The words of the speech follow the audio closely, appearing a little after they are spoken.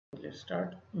Let's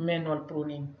start manual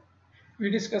pruning. We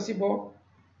discuss about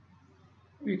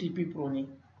VTP pruning.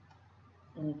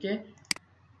 Okay,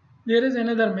 there is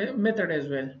another method as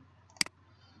well.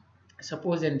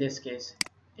 Suppose in this case,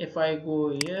 if I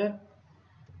go here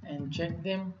and check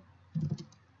them,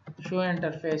 show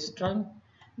interface trunk,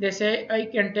 they say I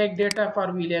can take data for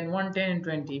VLAN 110 and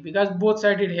 20 because both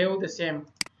sides have the same.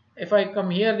 If I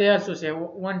come here, they also say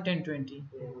 110 20.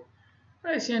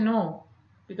 I say no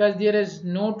because there is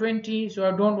no 20, so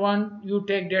I don't want you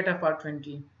take data for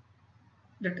 20.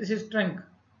 That is his trunk.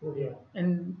 Yeah.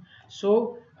 And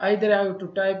so either I have to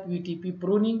type VTP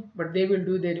pruning, but they will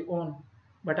do their own.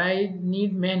 But I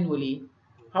need manually.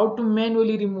 How to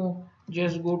manually remove?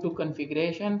 Just go to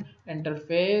configuration,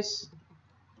 interface.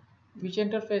 Which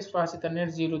interface? Fast Ethernet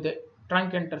 0, the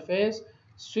trunk interface,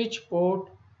 switch port,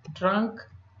 trunk.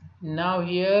 Now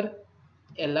here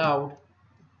allowed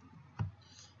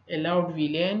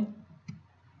VLAN.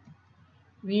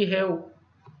 We have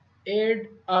add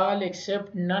all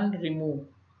except none remove.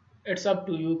 It's up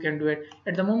to you, can do it.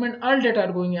 At the moment all data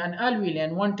are going on all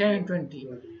VLAN 110 and 20.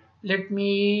 Let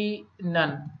me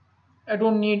none. I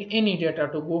don't need any data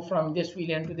to go from this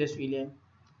VLAN to this VLAN.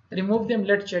 Remove them.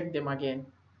 Let's check them again.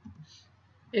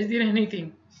 Is there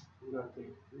anything?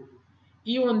 Nothing.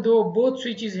 Even though both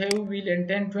switches have VLAN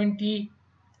 10 20,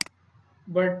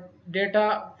 but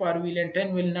data for VLAN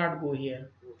 10 will not go here.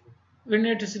 When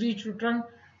it is reached to trunk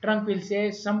will say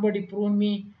somebody prune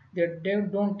me that they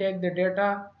don't take the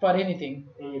data for anything.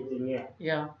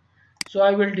 Yeah. So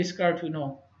I will discard,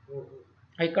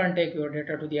 I can't take your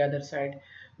data to the other side.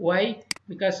 Why?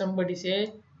 Because somebody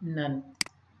say none.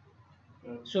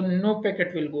 So no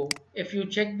packet will go. If you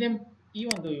check them,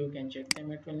 even though you can check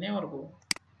them, it will never go.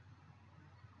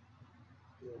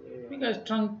 Because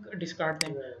trunk discard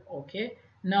them. Okay.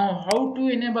 Now how to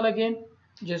enable again?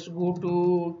 Just go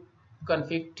to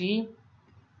config T,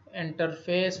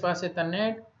 interface fast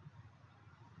Ethernet,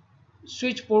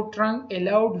 switch port trunk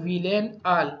allowed VLAN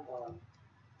all.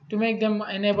 To make them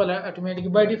enable automatically,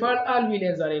 by default all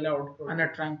VLANs are allowed on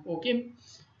a trunk. Okay,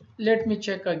 let me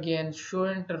check again. Show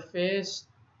interface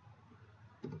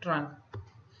trunk.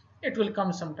 It will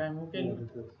come sometime. Okay,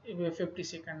 50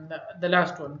 seconds. The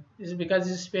last one. This is because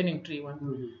this is spanning tree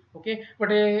one. Okay,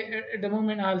 but at the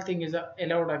moment all thing is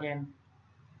allowed again.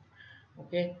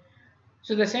 Okay,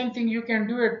 so the same thing you can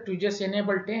do it to just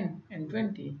enable 10 and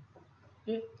 20.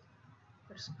 Okay,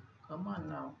 let's come on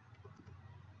now.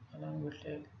 Along will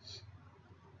take.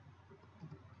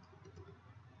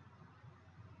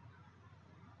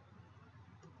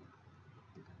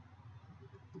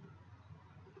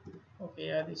 Okay,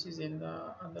 yeah, this is in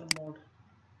the other mode.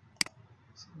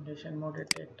 Simulation mode, it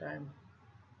take time.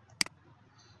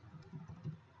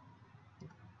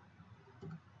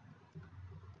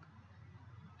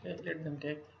 Okay, let them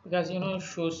take, because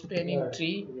show spanning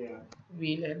tree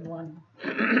VLAN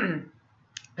 1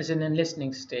 is in a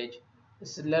listening stage.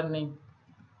 It's learning,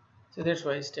 so that's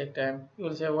why it's take time. You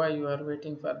will say why you are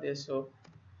waiting for this. So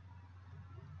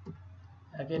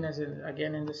again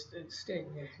in the stage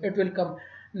it will come.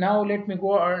 Now let me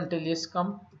go until this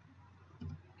come.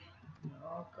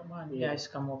 Oh, come on. Yeah, it's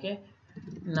come. Okay,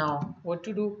 now what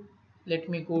to do? Let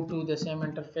me go to the same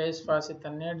interface fast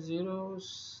Ethernet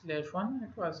 0/1.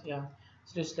 It was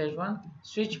 0/1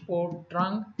 switch port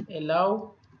trunk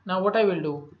allow. Now what I will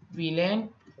do? VLAN,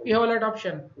 we have a lot of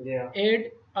option.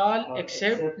 Add all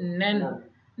except none.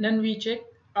 None we check,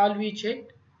 all we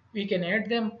checked. We can add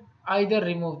them, either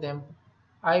remove them.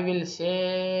 I will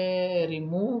say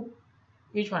remove.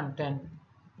 Which one? 10.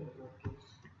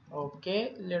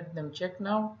 Okay, let them check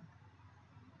now.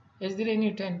 Is there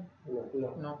any 10?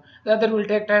 No. The other will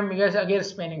take time because again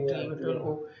spanning tree. It will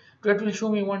go. It will show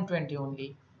me 120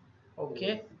 only.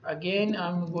 Okay. Again,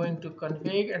 I'm going to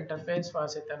config interface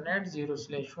fast Ethernet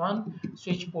 0/1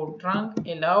 switch port trunk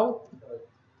allow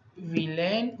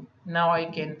VLAN. Now I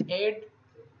can add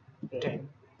 10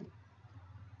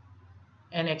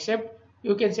 and accept.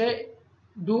 You can say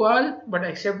do all, but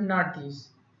accept not these.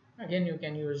 Again, you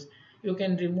can use. You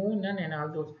can remove none and all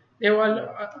those. They have all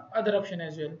other option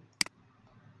as well.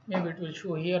 Maybe it will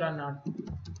show here or not.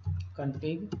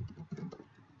 Config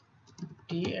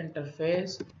T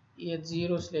interface is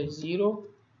 0/0.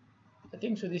 I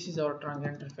think so. This is our trunk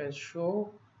interface. Show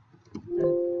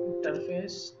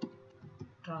interface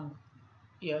trunk.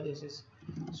 Yeah, this is.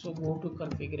 So go to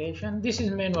configuration. This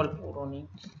is manual pruning.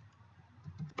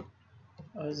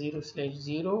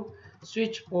 0/0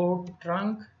 switch port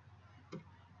trunk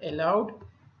allowed.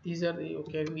 These are the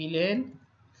VLAN.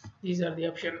 These are the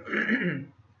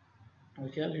option.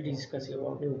 which I already discussed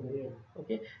about.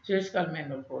 Okay, so it's called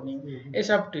manual pruning. It's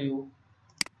up to you.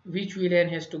 which VLAN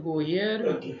has to go here.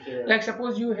 Okay. Yeah. Like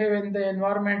suppose you have in the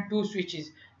environment two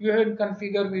switches, you have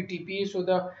configured VTP, so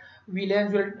the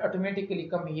VLANs will automatically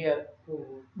come here.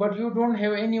 But you don't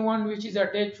have anyone which is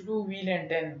attached to VLAN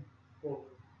 10.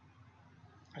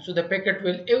 So the packet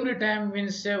will every time when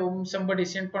somebody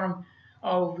send from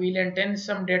VLAN 10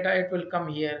 some data, it will come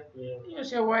here. Yeah. You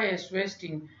say why is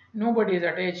wasting? Nobody is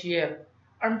attached here.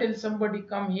 Until somebody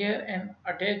come here and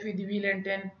attach with the VLAN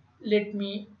 10, let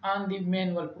me on the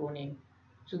manual pruning.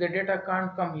 So the data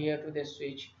can't come here to the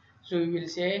switch. So we will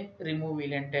say remove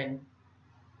VLAN 10.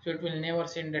 So it will never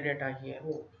send the data here.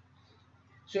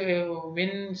 So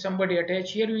when somebody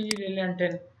attach here with VLAN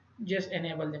 10, just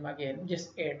enable them again.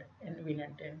 Just add in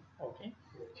VLAN 10. Okay.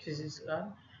 This is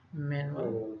called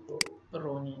manual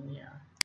pruning. Yeah.